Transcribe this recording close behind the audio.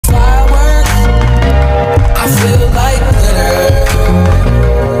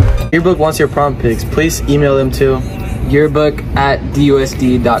Yearbook wants your prom pics. Please email them to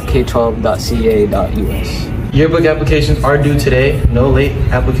yearbook@dusd.k12.ca.us. Yearbook applications are due today. No late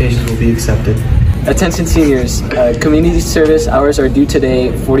applications will be accepted. Attention seniors, community service hours are due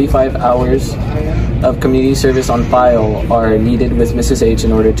today. 45 hours of community service on file are needed with Mrs. H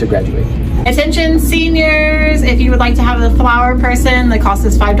in order to graduate. Attention seniors, if you would like to have a flower person, the cost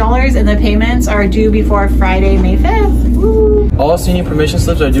is $5 and the payments are due before Friday, May 5th. Woo. All senior permission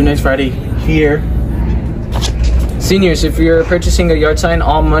slips are due next Friday here. Seniors, if you're purchasing a yard sign,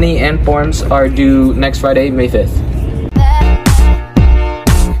 all money and forms are due next Friday, May 5th.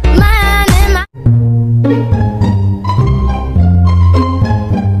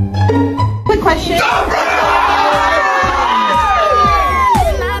 Quick question.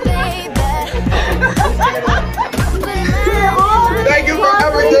 Thank you for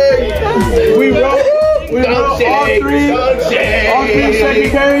everything. We wrote all three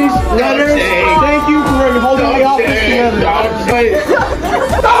secretaries letters. Thank you for holding the office together.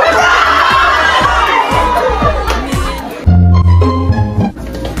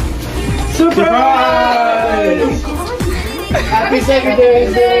 Surprise! Happy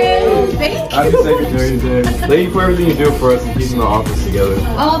Secretary's Day! Happy Secretary's Day. Thank you for everything you do for us and keeping the office together.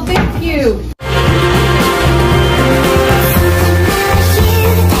 Oh, thank you.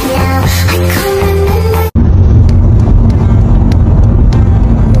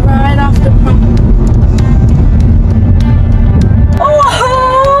 Right off the pump.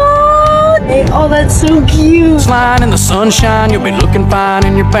 Oh, that's so cute. Line in the sunshine, you'll be looking fine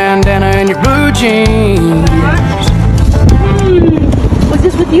in your bandana and your blue jeans. Was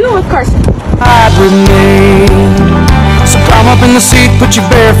this with you or with Carson? Ride with me. So climb up in the seat, put your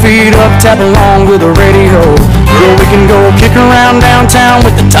bare feet up, tap along with the radio. Girl, we can go kick around downtown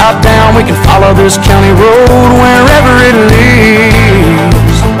with the top down. We can follow this county road wherever it leads.